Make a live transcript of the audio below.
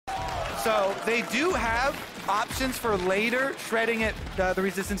So they do have options for later shredding it, the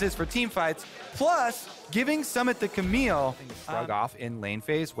resistances for team fights, plus giving Summit the Camille shrug off in lane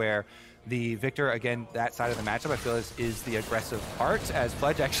phase where the Victor, again, that side of the matchup, I feel is the aggressive part as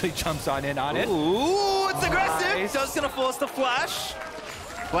Fudge actually jumps on in on it. Ooh, it's aggressive. Nice. Just gonna force the flash.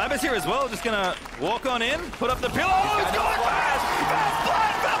 Blabber's here as well, just gonna walk on in, put up the pillow. Oh, it's going fast! Fast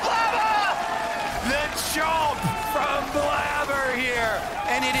blood from Blabber! The chomp from Blabber here.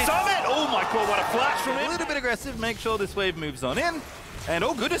 And it is Summit! Oh my god, what a flash from him. A little bit aggressive, make sure this wave moves on in. And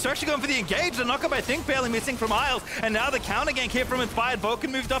oh goodness, they're actually going for the engage. The knockup, I think, barely missing from Isles. And now the counter gank here from Inspired.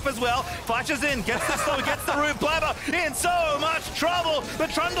 Vulcan moved up as well. Flashes in, gets the slow, gets the root. Blabber in so much trouble.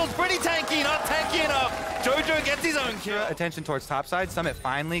 But Trundle's pretty tanky, not tanky enough. Jojo gets his own kill. Attention towards topside. Summit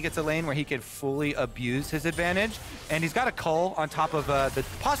finally gets a lane where he can fully abuse his advantage. And he's got a cull on top of the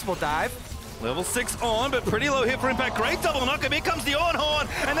possible dive. Level 6 on, but pretty low hit for impact. Great double knockup. Here comes the on horn.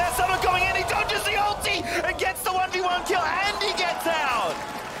 And there's someone going in. He dodges the ulti and gets the 1v1 kill. And he gets out.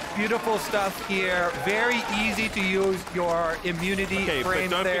 Beautiful stuff here. Very easy to use your immunity frames but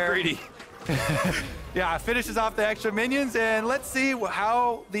don't there. Be greedy. Yeah, finishes off the extra minions. And let's see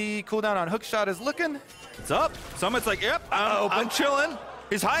how the cooldown on hookshot is looking. It's up. Summit's like, yep, I'm chilling.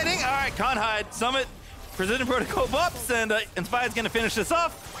 He's hiding. All right, can't hide. Summit, Precision Protocol buffs, and Inspired's going to finish this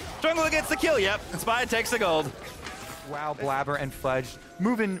off. Jungler gets the kill, yep. Inspired takes the gold. Wow, Blabber and Fudge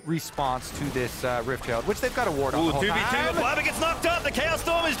move in response to this Rift Herald, which they've got a ward on the whole 2v2, but Blabber gets knocked up. The Chaos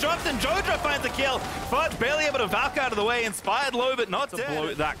Storm is dropped, and Jojo finds the kill. Fudge barely able to Valk out of the way. Inspired low, but not dead.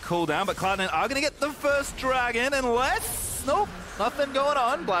 Blow that cooldown, but Cloud9 are going to get the first dragon, unless... Nope, nothing going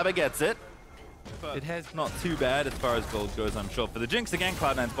on. Blabber gets it. But it has not too bad as far as gold goes, I'm sure. For the Jinx, again,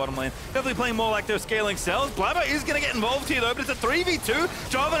 Cloud9's bottom lane. Definitely playing more like they're scaling cells. Blabber is going to get involved here, though, but it's a 3v2.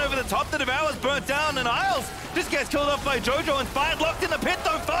 Jarvan over the top. The Devour's burnt down, and Isles just gets killed off by Jojo. Inspired locked in the pit,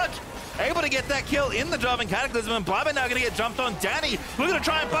 though. Fudge able to get that kill in the Jarvan Cataclysm, and Blabber now going to get jumped on. Danny looking to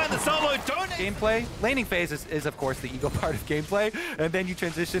try and find the solo. Gameplay, laning phase is of course the ego part of gameplay, and then you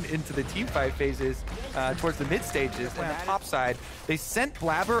transition into the team fight phases towards the mid stages. And on top side, they sent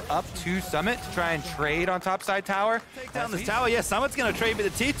Blabber up to Summit to try and trade on top side tower. Take down this tower, yes, Summit's going to trade, but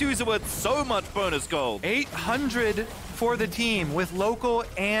the T2s are worth so much bonus gold. 800 for the team with local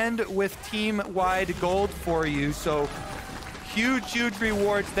and with team-wide gold for you, so huge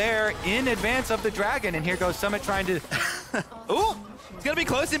rewards there in advance of the dragon. And here goes Summit trying to... Ooh! It's going to be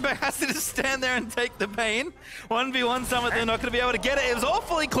close. Impact has to just stand there and take the pain. 1v1 Summit, they're not going to be able to get it. It was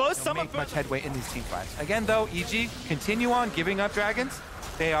awfully close. Summit make much headway in these team fights. Again, though, EG continue on giving up dragons.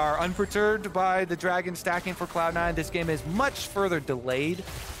 They are unperturbed by the dragon stacking for Cloud9. This game is much further delayed.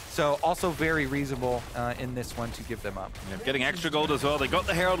 So also very reasonable in this one to give them up. Yeah, getting extra gold as well. They got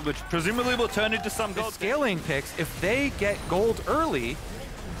the Herald, which presumably will turn into some gold. The scaling picks, if they get gold early,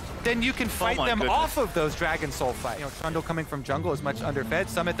 then you can fight them off of those Dragon Soul fights. You know, Trundle coming from jungle is much underfed.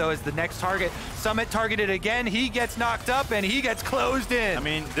 Summit, though, is the next target. Summit targeted again. He gets knocked up, and he gets closed in. I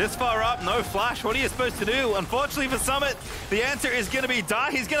mean, this far up, no flash. What are you supposed to do? Unfortunately for Summit, the answer is going to be die.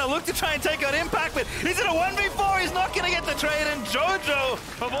 He's going to look to try and take out Impact, but he's in a 1v4. He's not going to get the trade, and Jojo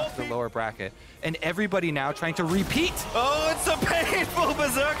of all the lower bracket. And everybody now trying to repeat. Oh, it's a painful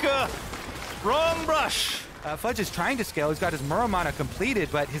Berserker. Wrong brush. Fudge is trying to scale. He's got his Muramana completed,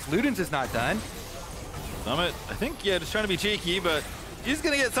 but his Ludens is not done. Summit, I think, yeah, just trying to be cheeky, but he's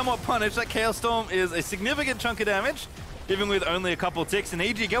going to get somewhat punished. That Chaos Storm is a significant chunk of damage, even with only a couple ticks. And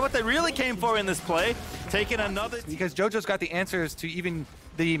EG get what they really came for in this play, taking another... Because Jojo's got the answers to even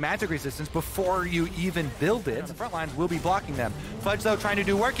the magic resistance before you even build it. The front lines will be blocking them. Fudge, though, trying to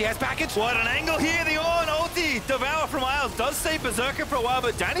do work. He has package. What an angle here. The on ulti. Devour from Isles does save Berserker for a while,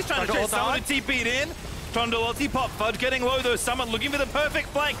 but Danny's trying to chase someone who TP'd in. Trundle ulti pop. Fudge getting low though. Summit looking for the perfect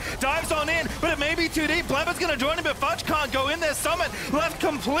flank. Dives on in, but it may be too deep. Blabber's going to join him, but Fudge can't go in there. Summit left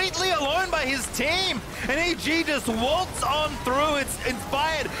completely alone by his team. And EG just waltz on through. It's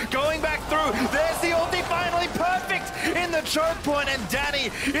Inspired going back through. There's the ulti finally. Perfect in the choke point. And Danny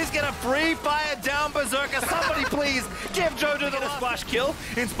is going to free fire down Berserker. Somebody please give Jojo the splash kill.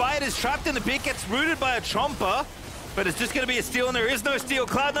 Inspired is trapped in the pit. Gets rooted by a Chomper. But it's just going to be a steal, and there is no steal.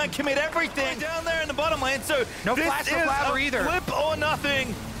 Cloud9 commit everything down there in the bottom lane, so no flash for Blabber either. Flip or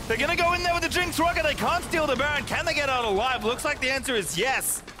nothing. They're going to go in there with the Jinx Rocket. They can't steal the Baron. Can they get out alive? Looks like the answer is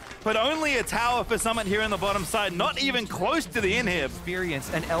yes. But only a tower for Summit here on the bottom side. Not even close to the inhib.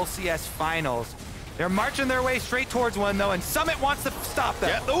 Experience and LCS finals. They're marching their way straight towards one, though, and Summit wants to stop them.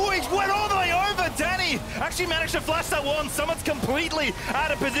 Yeah. Oh, he went all the way over. Danny actually managed to flash that one. Summit's completely out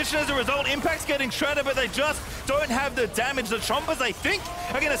of position as a result. Impact's getting shredded, but they just don't have the damage. The Chompers, I think,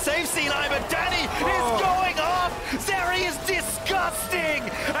 are going to save C9, but Danny is going off. Zeri is disgusting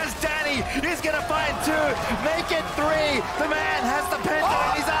as Danny Danny is going to find 2, make it 3. The man has the penta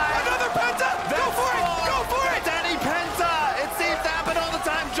in his eye. Another penta! Go for it! Go for it! Danny penta! It seems to happen all the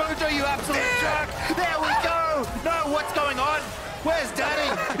time. Jojo, you absolute jerk. There we go. No, what's going on? Where's Danny?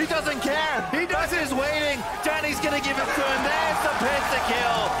 He doesn't care. He does his waiting. Danny's going to give it to him. There's the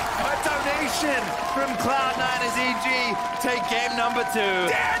penta-kill. A donation from Cloud9 as EG take game number 2.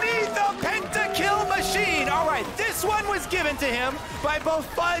 Danny, the penta-kill machine. All right, this one was given to him by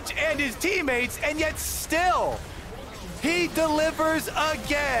both Fudge and his teammates, and yet still, he delivers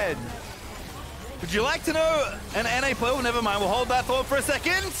again. Would you like to know an NA player? Well, never mind. We'll hold that thought for a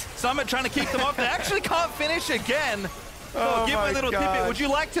second. Summit trying to keep them off. They actually can't finish again. Oh, give me a little tidbit. Would you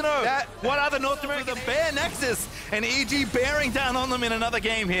like to know what other North American bear Nexus and EG bearing down on them in another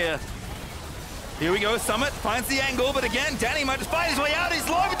game here? Here we go. Summit finds the angle, but again, Danny might just find his way out. He's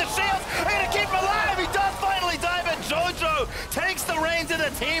low with the shields. They're going to keep him alive. He does finally dive, and Jojo takes the reins in the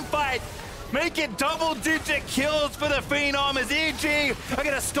team fight. Make it double-digit kills for the Phenom as EG are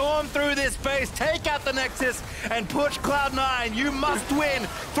going to storm through this base, take out the Nexus, and push Cloud9. You must win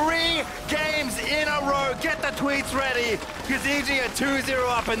 3 games in a row. Get the tweets ready, because EG are 2-0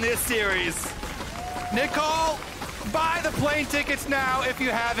 up in this series. Nicole, buy the plane tickets now if you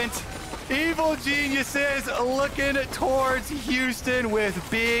haven't. Evil Geniuses looking towards Houston with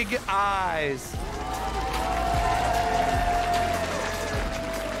big eyes.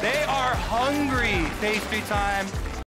 They are hungry, pastry time.